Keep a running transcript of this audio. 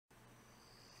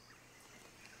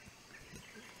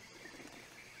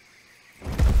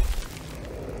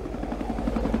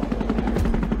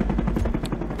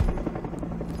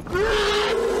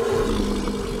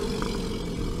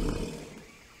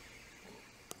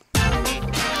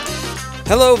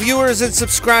Hello viewers and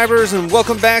subscribers, and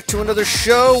welcome back to another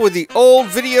show with the Old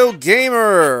Video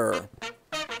Gamer.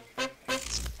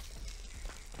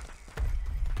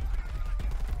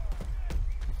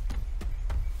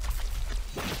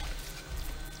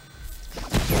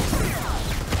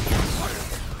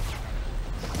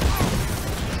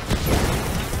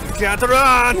 Got to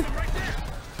run!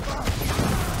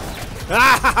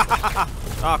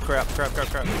 Oh crap.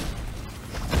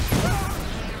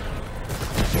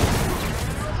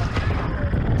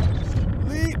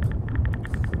 Leap!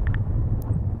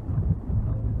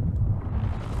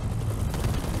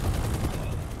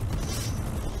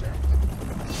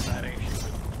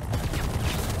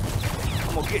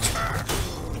 I'm gonna get you.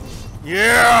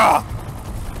 Yeah!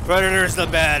 Predator's the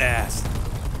badass.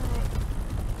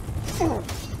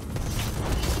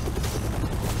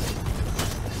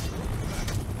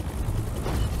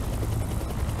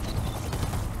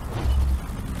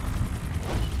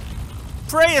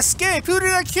 Prey escape! Who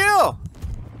did I kill?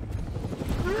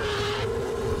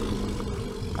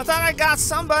 I thought I got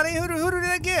somebody. Who did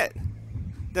I get?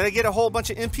 Did I get a whole bunch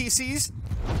of NPCs?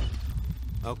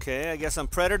 Okay, I guess I'm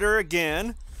Predator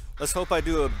again. Let's hope I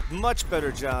do a much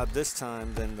better job this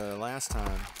time than the last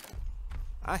time.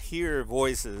 I hear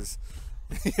voices.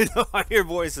 You know, I hear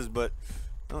voices, but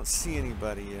I don't see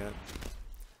anybody yet.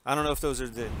 I don't know if those are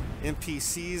the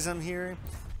NPCs I'm hearing.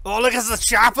 Oh, look, it's the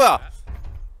chopper!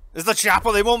 It's the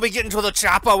chopper. They won't be getting to the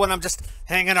chopper when I'm just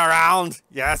hanging around.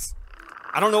 Yes.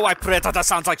 I don't know why Predator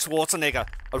sounds like Schwarzenegger.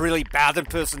 A really bad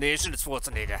impersonation of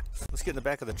Schwarzenegger. Let's get in the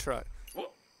back of the truck.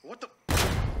 What the?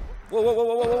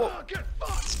 Whoa. Get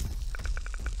fucked.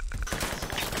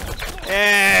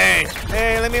 Hey,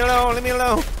 leave me alone.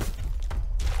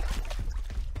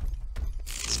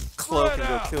 Cloak and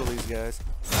go kill these guys.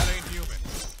 That ain't human.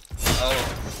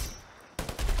 Oh.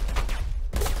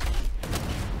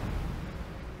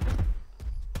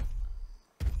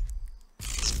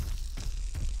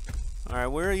 Alright,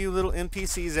 where are you little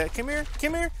NPCs at? Come here,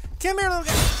 little guy.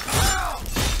 Ow!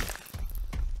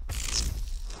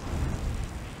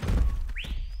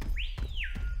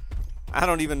 I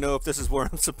don't even know if this is where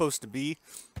I'm supposed to be.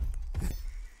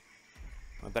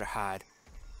 I better hide.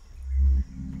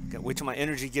 Gotta wait till my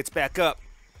energy gets back up.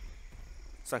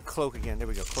 So I can cloak again. There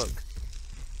we go, cloak.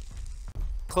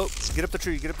 Cloak, get up the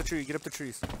tree, get up the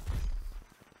trees.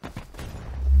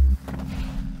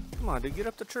 Come on, dude, get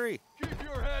up the tree. Keep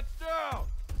your head down.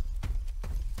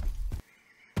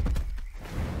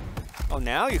 Oh,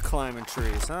 now you're climbing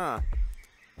trees, huh?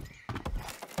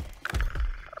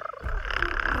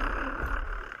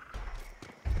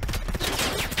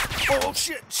 Oh,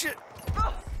 shit.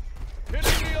 Hitting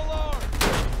the alarm.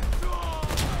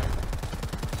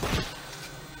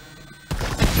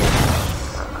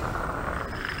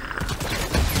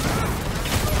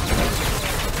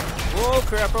 Oh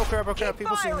crap,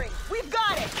 people see me. We've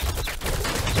got it!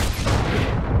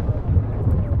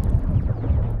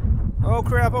 Oh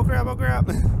crap.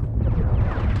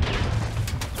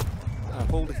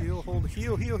 Hold the heal.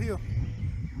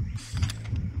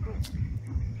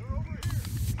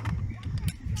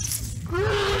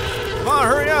 Come on,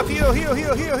 hurry up, heal.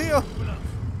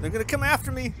 They're gonna come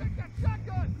after me.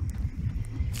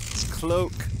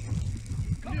 Cloak.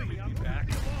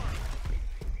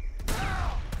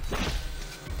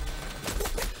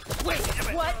 Wait,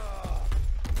 what?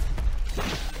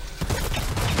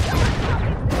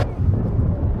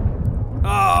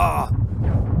 Oh!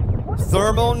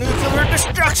 Thermal nuclear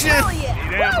destruction!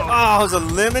 Yeah. Oh, I was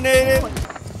eliminated.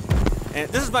 And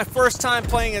this is my first time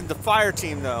playing in the fire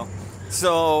team, though.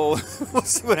 So we'll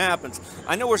see what happens.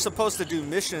 I know we're supposed to do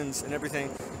missions and everything,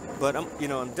 but I'm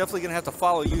definitely gonna have to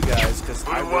follow you guys because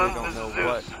I really don't know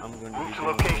what I'm going to be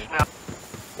doing here.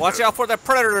 Watch out for that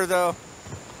predator, though.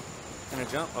 Can I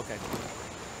jump? Okay.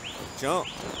 Jump.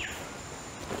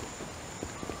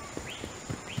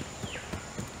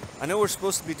 I know we're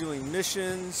supposed to be doing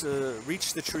missions.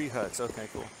 Reach the tree huts. Okay,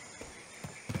 cool.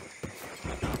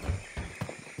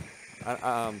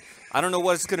 I don't know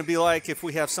what it's going to be like if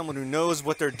we have someone who knows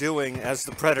what they're doing as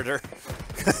the predator.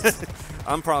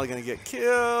 I'm probably going to get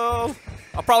killed.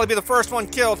 I'll probably be the first one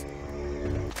killed. Get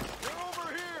over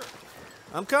here.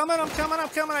 I'm coming.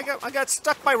 I got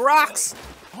stuck by rocks.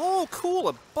 Oh, cool,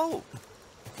 a boat.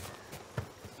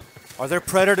 Are there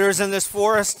predators in this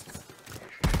forest?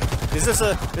 Is this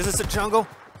a jungle?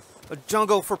 A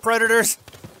jungle for predators?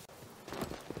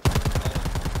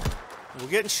 We're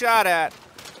getting shot at,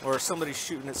 or somebody's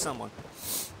shooting at someone.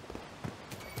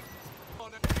 We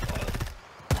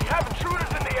have intruders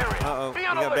in the area. Uh-oh, we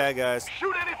got bad guys.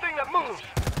 Shoot anything that moves.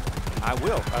 I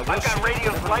will. I've got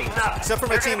radios lighting up. Except for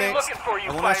my They're gonna be teammates. looking for you,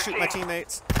 I will not fire shoot team. my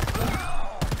teammates.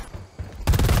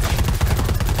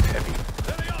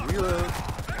 Reload.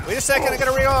 Wait a second, I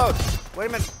gotta reload. Wait a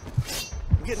minute.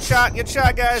 I'm getting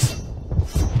shot, guys.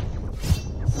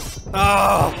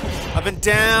 Oh, I've been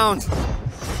downed.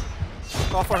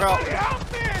 Call for help.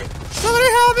 Somebody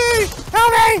help me!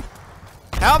 Help me!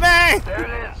 Help me! There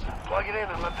it is. Plug it in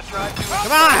and let the drive do it.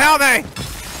 Come on, help me!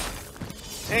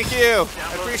 Thank you.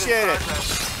 I appreciate it.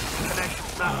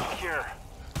 Connection's not secure.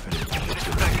 Should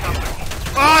expect company.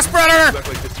 Oh, spreader! Look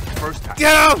like this is the first time.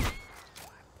 Get him!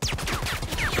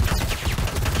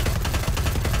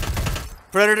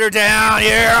 Predator down,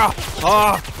 yeah!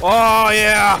 Oh,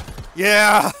 yeah!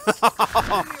 Yeah!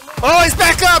 Oh, he's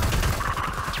back up!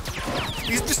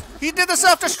 He did the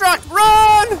self-destruct!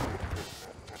 Run!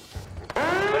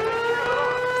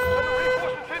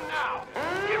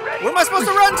 Where am I supposed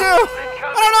to run to?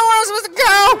 I don't know where I'm supposed to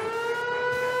go!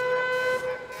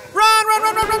 Run!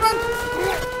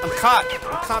 I'm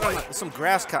caught on some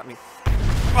grass caught me.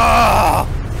 Oh,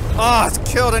 it's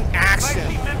killed in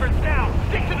action. Members down.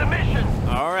 Stick to the mission.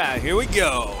 All right, here we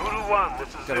go. Voodoo 1, this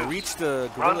is Gotta Zeus. reach the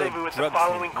gorilla Rendezvous with the drug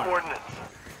following scene. coordinates.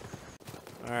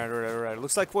 All right.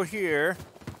 Looks like we're here.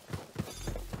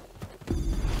 This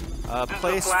is a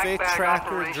Place black fake bag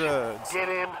tracker operation. drugs. Get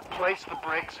in, place the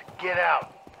bricks, get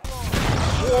out.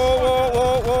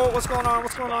 Whoa! What's going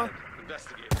on?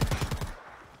 Investigate. I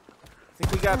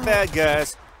think we got bad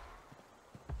guys.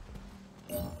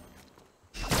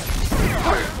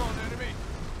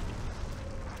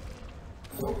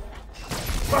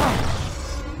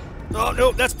 Oh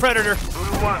no, that's Predator.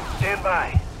 Voodoo 1, stand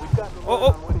by.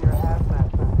 Oh!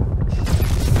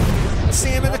 I see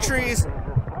him in the trees.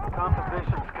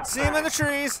 See him in the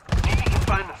trees. Maybe you can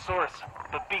find the source,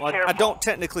 but be Well, careful. I don't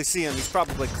technically see him. He's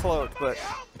probably cloaked, but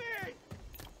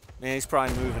man, he's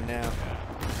probably moving now.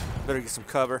 Better get some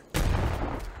cover.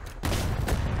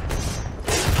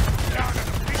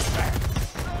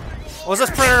 Oh, this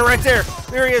Predator right there.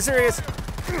 There he is.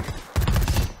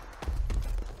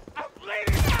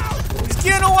 He's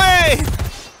getting away.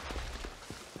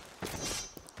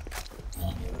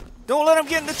 Don't let him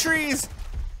get in the trees.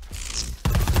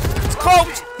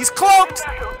 He's cloaked.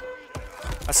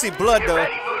 I see blood Get though.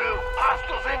 ready, Voodoo.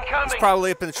 Hostiles incoming. He's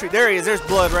probably up in the tree. There he is. There's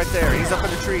blood right there. He's up in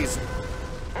the trees.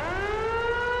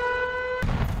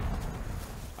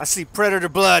 I see Predator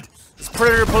blood. There's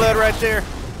Predator blood right there.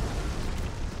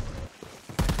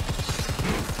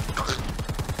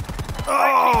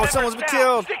 Oh, someone's been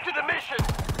killed. Stick to the mission.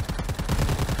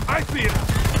 I see it.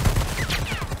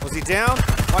 Was he down?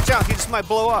 Watch out. He just might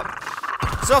blow up.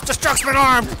 Self-destruct's been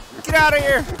armed. Get out of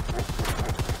here.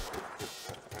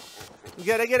 We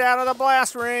gotta get out of the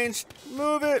blast range.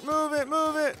 Move it.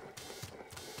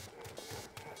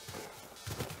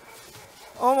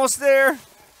 Almost there.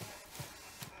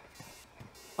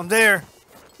 I'm there.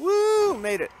 Woo!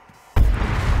 Made it.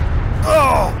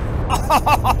 Oh!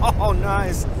 Oh,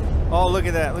 nice. Oh, look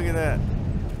at that.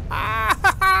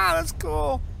 Ah, that's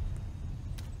cool.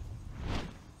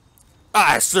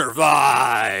 I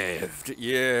survived.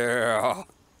 Yeah.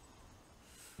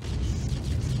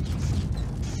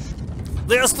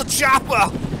 There's the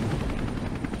chopper.